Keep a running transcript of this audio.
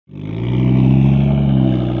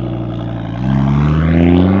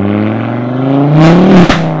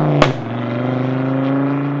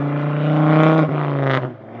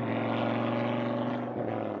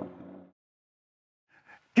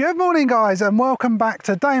guys, and welcome back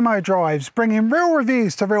to Damo Drives, bringing real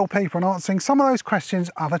reviews to real people and answering some of those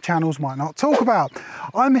questions other channels might not talk about.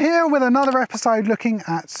 I'm here with another episode looking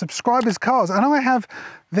at subscribers' cars, and I have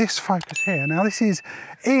this Focus here. Now this is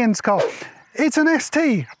Ian's car. It's an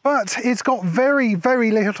ST, but it's got very,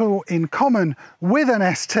 very little in common with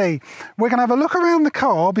an ST. We're going to have a look around the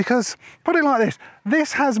car because, put it like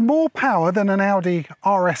this has more power than an Audi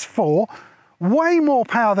RS4, way more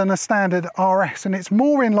power than a standard RS, and it's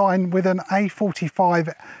more in line with an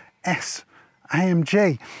A45S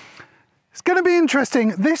AMG. It's going to be interesting.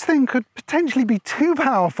 This thing could potentially be too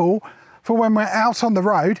powerful for when we're out on the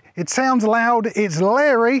road. It sounds loud, it's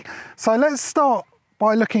leery. So let's start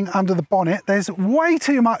by looking under the bonnet. There's way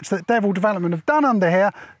too much that Devil Development have done under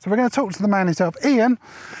here. So we're going to talk to the man himself, Ian,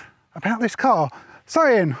 about this car. So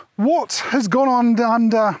Ian, what has gone on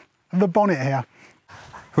under the bonnet here?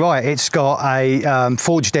 Right, it's got a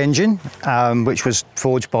forged engine, which was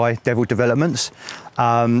forged by Devil Developments.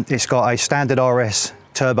 It's got a standard RS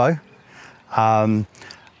turbo, an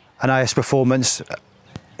AS Performance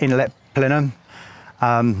inlet Plenum,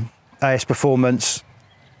 AS Performance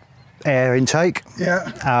air intake,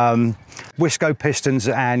 wiseco pistons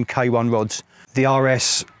and K1 rods. The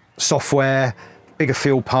RS software, bigger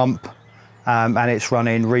fuel pump, and it's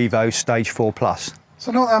running Revo Stage 4 Plus.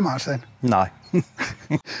 So not that much then? No.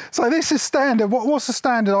 So this is standard. What's the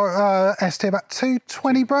standard ST? About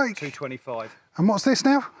 220 brake? 225. And what's this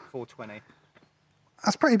now? 420.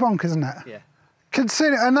 That's pretty bonkers, isn't it? Yeah.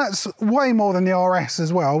 Consider, and that's way more than the RS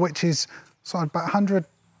as well, which is sort of about 100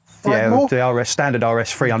 brake more. The RS standard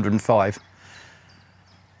RS 305.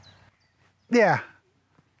 Yeah.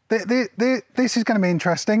 This is going to be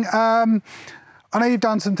interesting. I know you've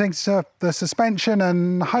done some things to the suspension,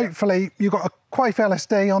 and hopefully you've got a Quaife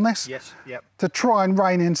LSD on this. Yes, yep. To try and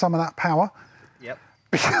rein in some of that power. Yep.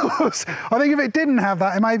 Because I think if it didn't have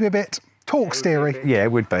that, it may be a bit torque steery. Yeah,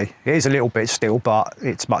 it would be. It is a little bit still, but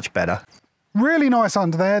it's much better. Really nice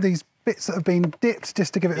under there. These bits that have been dipped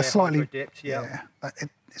just to give it a slightly. Dipped, yeah.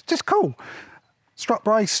 It's just cool. Strut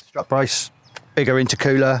brace. Strut brace, bigger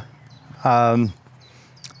intercooler.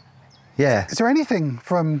 Yeah. Is there anything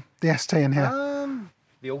from the ST in here?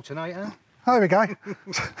 The alternator. Oh, there we go.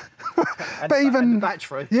 But even the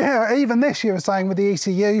battery. Yeah, even this you were saying with the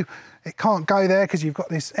ECU, it can't go there because you've got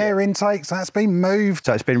this air intake, so that's been moved.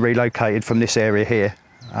 So it's been relocated from this area here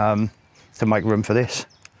to make room for this.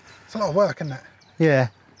 It's a lot of work, isn't it? Yeah.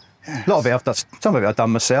 A lot of it I've done. Some of it I've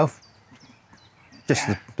done myself. Just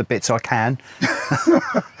the bits I can.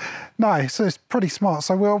 No, so it's pretty smart.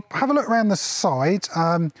 So we'll have a look around the side.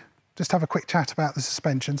 Just have a quick chat about the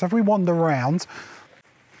suspension. So if we wander around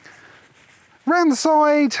the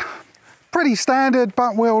side, pretty standard,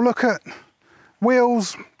 but we'll look at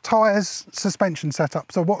wheels, tyres, suspension setup.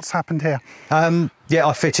 So what's happened here? Yeah,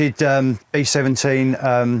 I fitted B17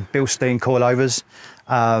 Bilstein coilovers,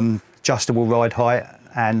 adjustable ride height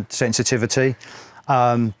and sensitivity.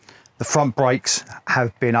 The front brakes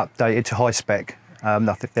have been updated to high spec. I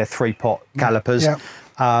think they're 3-pot calipers. Yep.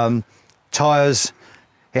 Tyres,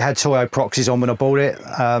 it had Toyo proxies on when I bought it.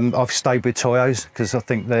 I've stayed with Toyos because I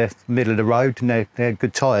think they're middle of the road and they're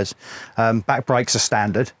good tyres. Back brakes are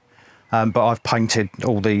standard, but I've painted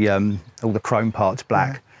all the chrome parts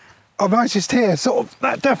black. Yeah. I've noticed here, sort of,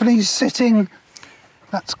 that definitely sitting,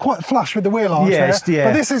 that's quite flush with the wheel arch there. Yeah.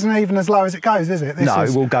 But this isn't even as low as it goes, is it? No,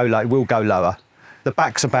 it will go lower. The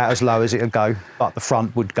back's about as low as it'll go, but the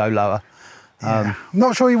front would go lower. I'm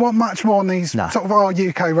not sure you want much more on these sort of our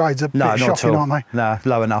UK roads. A bit shocking, aren't they? No,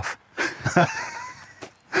 low enough.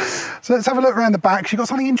 So let's have a look around the back. You've got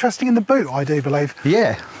something interesting in the boot, I do believe.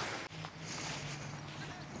 Yeah.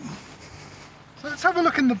 So let's have a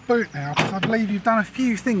look in the boot now, because I believe you've done a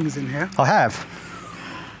few things in here. I have.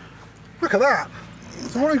 Look at that.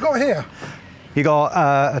 So what have we got here? You got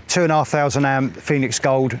a 2,500 amp Phoenix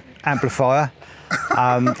Gold amplifier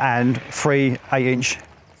and 3 8-inch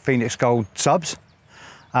Phoenix Gold subs.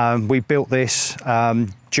 We built this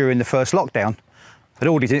during the first lockdown. I'd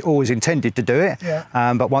always intended to do it,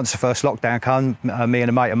 but once the first lockdown came, me and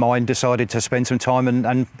a mate of mine decided to spend some time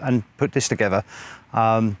and put this together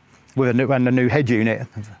with a new head unit.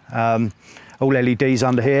 All LEDs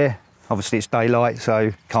under here. Obviously it's daylight,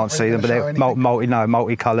 so can't see them, but they're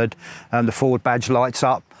multi-coloured. The forward badge lights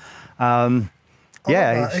up.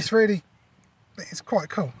 It's quite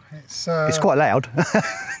cool. It's quite loud.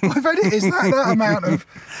 I bet it is that amount of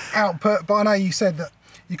output, but I know you said that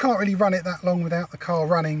you can't really run it that long without the car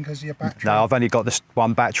running because of your battery. No, I've only got this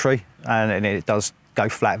one battery and it does go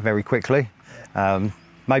flat very quickly.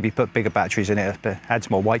 Maybe put bigger batteries in it, but adds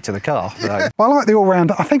more weight to the car. So. Well, I like the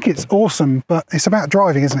all-round. I think it's awesome, but it's about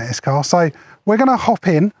driving, isn't it, this car? So we're going to hop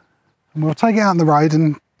in And we'll take it out on the road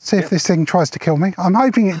and see if this thing tries to kill me. I'm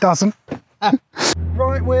hoping it doesn't.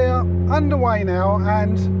 Right, we're underway now,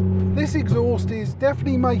 and this exhaust is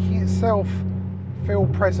definitely making itself feel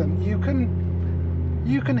present. You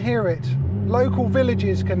can hear it. Local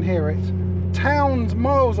villages can hear it. Towns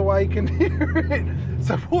miles away can hear it.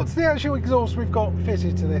 So what's the actual exhaust we've got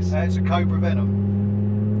fitted to this? It's a Cobra Vemom.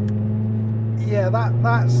 Yeah,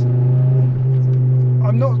 that's...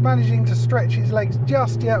 I'm not managing to stretch its legs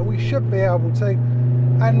just yet. We should be able to.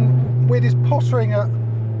 And we're just pottering at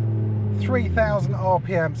 3,000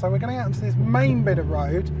 RPM. So we're going to get onto this main bit of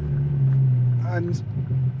road and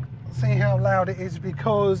see how loud it is,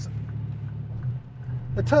 because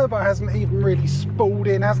the turbo hasn't even really spooled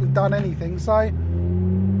in, hasn't done anything. So oh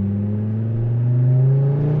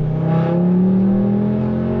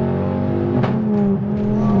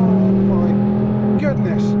my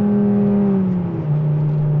goodness,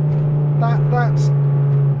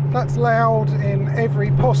 that's loud in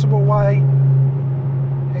every possible way.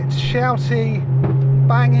 It's shouty,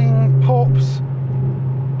 banging, pops,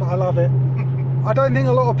 but I love it. I don't think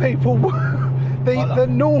a lot of people, the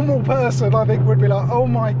normal person, I think, would be like, oh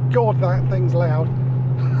my god, that thing's loud.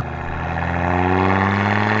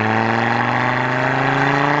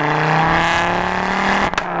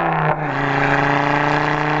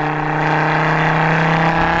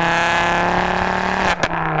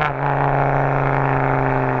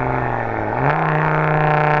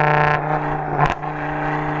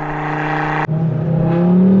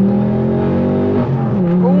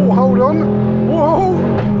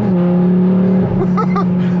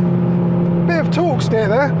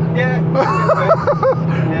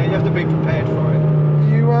 Yeah, you have to be prepared for it.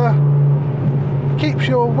 You keeps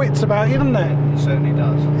your wits about you, doesn't it? It certainly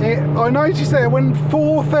does. I noticed there when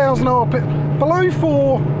 4,000 RPM, below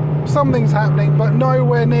 4, something's happening, but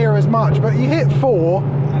nowhere near as much. But you hit 4,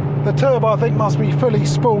 the turbo I think must be fully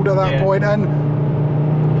spooled at that point, and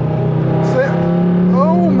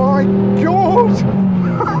oh my god!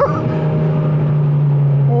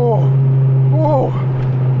 oh,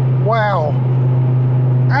 wow,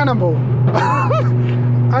 animal.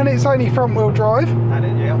 And it's only front wheel drive. And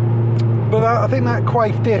it, yeah. But I think that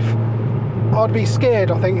Quaife Diff, I'd be scared,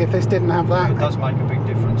 I think, if this didn't have that. It does make a big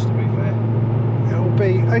difference, to be fair. It'll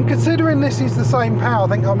be, and considering this is the same power, I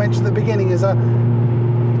think I mentioned at the beginning, as a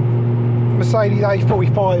Mercedes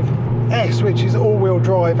A45S, which is all-wheel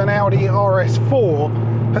drive, and Audi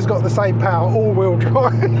RS4 has got the same power, all-wheel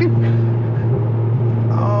drive.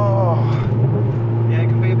 Oh. Yeah, it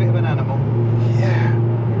can be a bit of an animal. Yeah.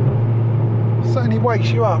 Certainly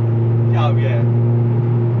wakes you up. Oh yeah.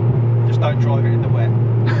 Just don't drive it in the wet.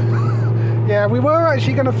 Yeah, we were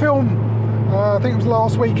actually going to film, I think it was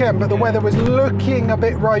last weekend, but the weather was looking a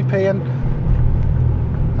bit ropey, and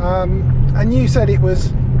you said it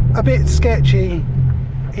was a bit sketchy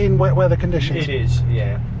in wet weather conditions. It is,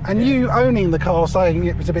 yeah. And you owning the car saying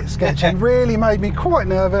it was a bit sketchy really made me quite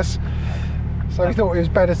nervous. So we thought it was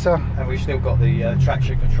better to... And we've still got the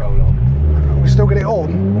traction control on. We still get it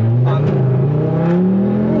on?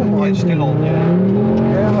 Oh my... It's still on, yeah.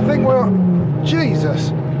 Yeah, I think we're...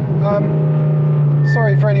 Jesus.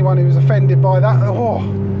 Sorry for anyone who was offended by that. Oh,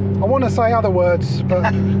 I want to say other words, but...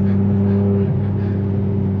 I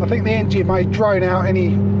think the engine may drone out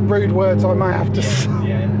any rude words I may have to say.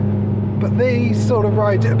 Yeah. But these sort of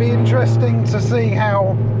roads, it'd be interesting to see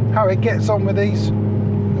how it gets on with these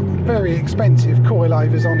very expensive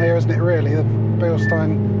coilovers on here, isn't it, really? The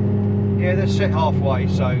Bilstein. Yeah, they're set halfway,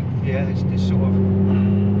 so yeah, it's sort of a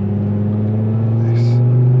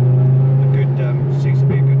good, seems to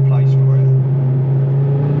be a good place for it.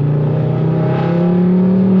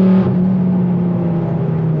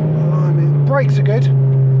 I mean, brakes are good.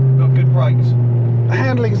 Got good brakes. The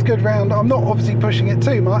handling's good round. I'm not obviously pushing it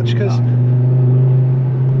too much, because...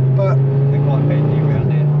 But... They're quite bendy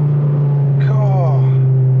around here.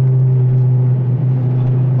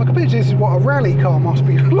 I can picture this is what a rally car must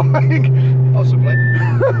be like. Possibly.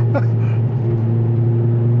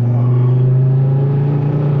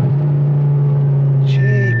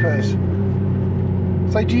 Jeepers.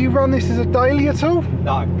 So do you run this as a daily at all?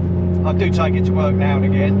 No. I do take it to work now and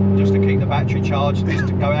again, just to keep the battery charged, just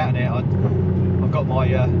to go out in it. I've got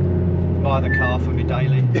my other car for me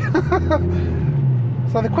daily.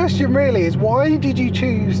 So the question really is, why did you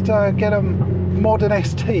choose to get a modern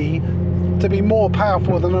ST to be more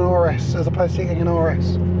powerful than an RS as opposed to getting an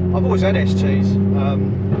RS? I've always had STs.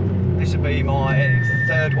 This will be my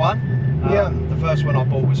third one. The first one I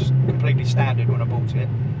bought was completely standard when I bought it,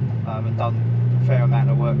 and done a fair amount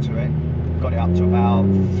of work to it. Got it up to about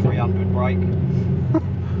 300 brake,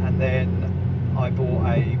 and then I bought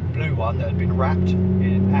a blue one that had been wrapped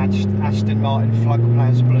in Aston Martin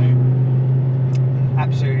Floodplains blue.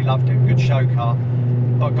 Absolutely loved it, good show car.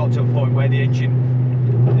 But I got to a point where the engine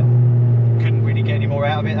couldn't really get any more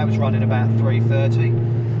out of it. That was running about 330.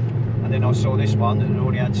 And then I saw this one that had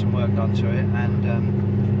already had some work done to it,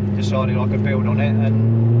 and decided I could build on it,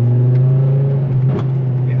 and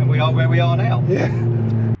we are where we are now. Yeah.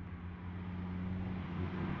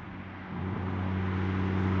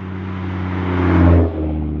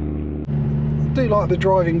 I do like the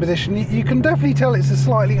driving position. You can definitely tell it's a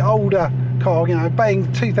slightly older car, you know,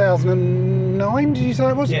 being 2009, did you say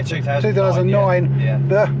it was? Yeah, 2009. Yeah.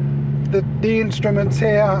 The instruments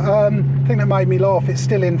here, thing that made me laugh, it's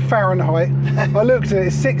still in Fahrenheit. I looked at it,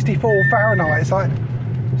 it's 64 Fahrenheit. It's like,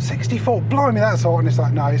 64, blimey, that's hot. And it's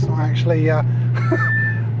like, no, it's not actually that.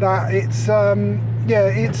 It's, yeah,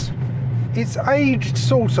 it's aged,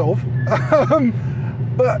 sort of.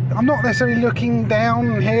 But I'm not necessarily looking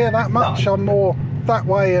down here that much. No. I'm more that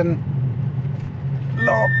way, and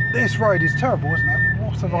this road is terrible, isn't it?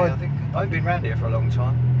 What have I think I've been around here for a long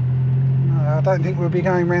time. No, I don't think we'll be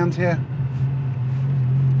going round here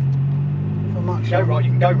for much. You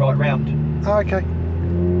can go right round. Oh, okay.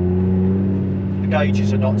 The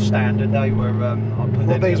gauges are not standard. They were I put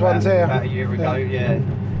them these ones here about a year ago. Yeah,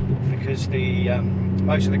 because the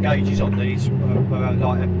most of the gauges on these were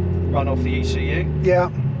like run off the ECU. Yeah.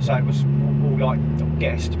 So it was all like, not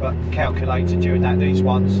guessed, but calculated during that. These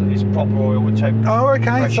ones is proper oil and temperature. Oh,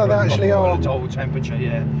 okay. So they actually are oil temperature.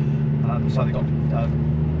 Yeah. So they got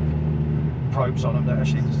probes on them that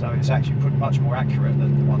actually, so it's actually much more accurate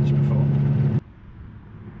than the ones before.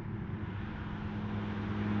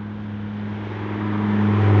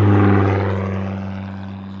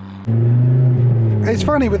 It's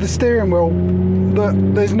funny with the steering wheel that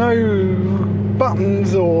there's no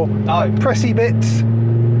buttons or pressy bits.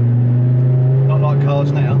 Not like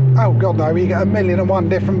cars now. Oh god, no! You get 1,000,001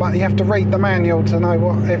 different buttons. You have to read the manual to know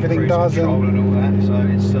what everything does. Control and all that. So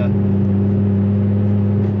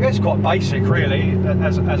it's quite basic, really,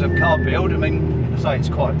 as a car build. I mean, I say it's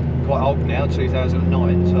quite old now,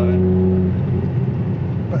 2009. So.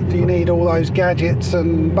 But do you need all those gadgets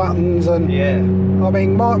and buttons and? Yeah. I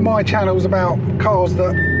mean, my channel's about cars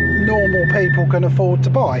that normal people can afford to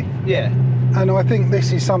buy. Yeah. And I think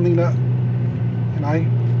this is something that, you know,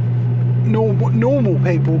 normal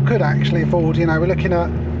people could actually afford. You know, we're looking at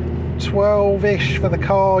 12-ish for the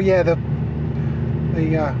car. Yeah,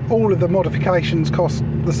 all of the modifications cost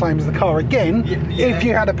the same as the car again, if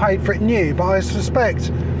you had paid for it new. But I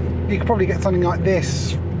suspect you could probably get something like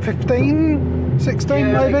this 15,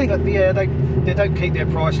 16 maybe. They don't keep their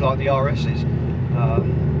price like the RS's.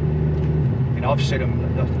 You know, I've seen them,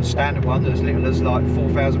 the standard one, as little as like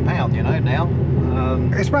 £4,000. You know now.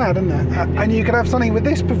 It's mad, isn't it? And you could have something with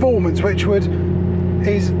this performance, which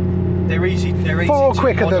they're easy far to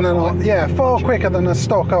quicker modify. Far quicker than a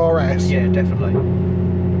stock RS. Yeah, definitely.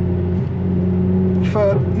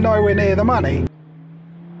 For nowhere near the money.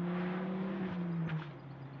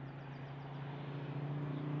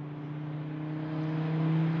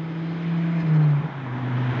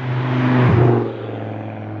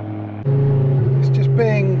 It's just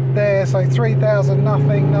being there, so 3,000,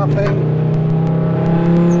 nothing.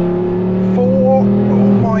 4, oh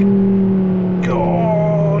my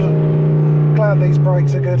god. Glad these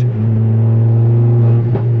brakes are good.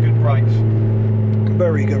 Good brakes.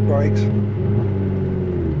 Very good brakes.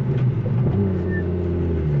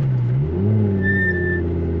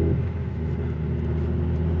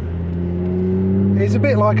 It's a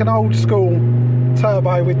bit like an old school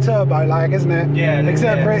turbo with turbo lag, isn't it? Yeah.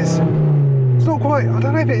 Except for it's not quite, I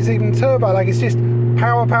don't know if it's even turbo lag, it's just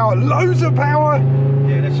power, loads of power.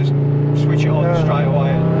 Yeah, let's just switch it on straight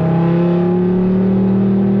away.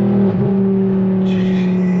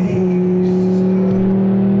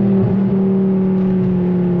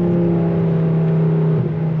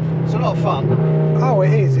 It's a lot of fun. Oh,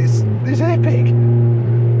 it is. It's epic.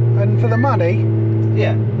 And for the money,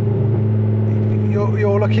 yeah,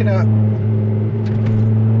 you're looking at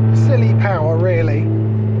silly power, really.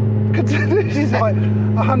 This is like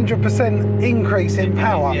 100% increase in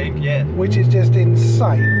power, which is just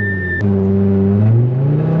insane.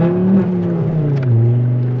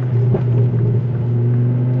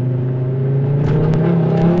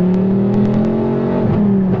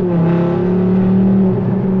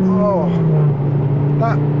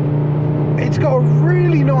 It's got a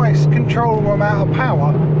really nice controllable amount of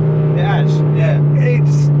power. It has, yeah.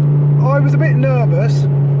 I was a bit nervous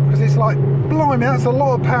because it's like, blimey, that's a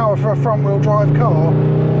lot of power for a front wheel drive car.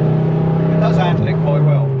 It does handle it quite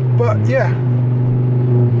well. But yeah.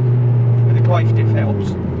 And the Quaife Diff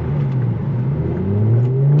helps.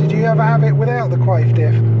 Did you ever have it without the Quaife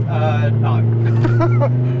Diff? No.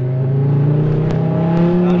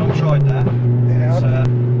 No, not tried that. Yeah.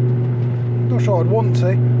 Not sure I'd want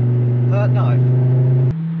to. No.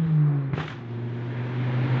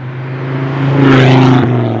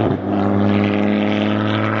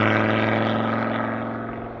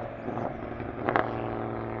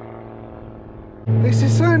 This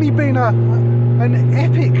has certainly been an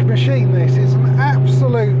epic machine. This is an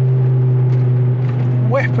absolute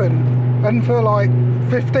weapon, and for like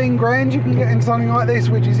 15 grand you can get in something like this,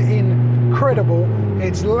 which is incredible.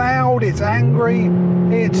 It's loud, it's angry,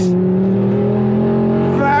 it's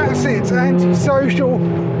fast, it's antisocial,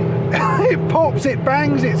 it pops, it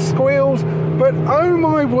bangs, it squeals, but oh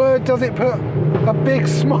my word, does it put a big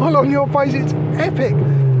smile on your face. It's epic.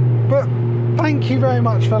 But thank you very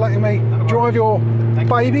much for letting me drive your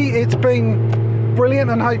baby. It's been brilliant,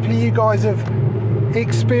 and hopefully you guys have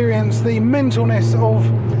experienced the mentalness of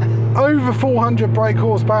over 400 brake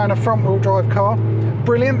horsepower in a front wheel drive car.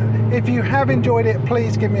 Brilliant. If you have enjoyed it,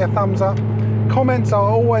 please give me a thumbs up. Comments are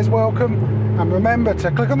always welcome, and remember to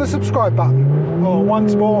click on the subscribe button. Oh,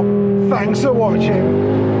 once more, thanks for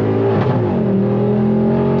watching.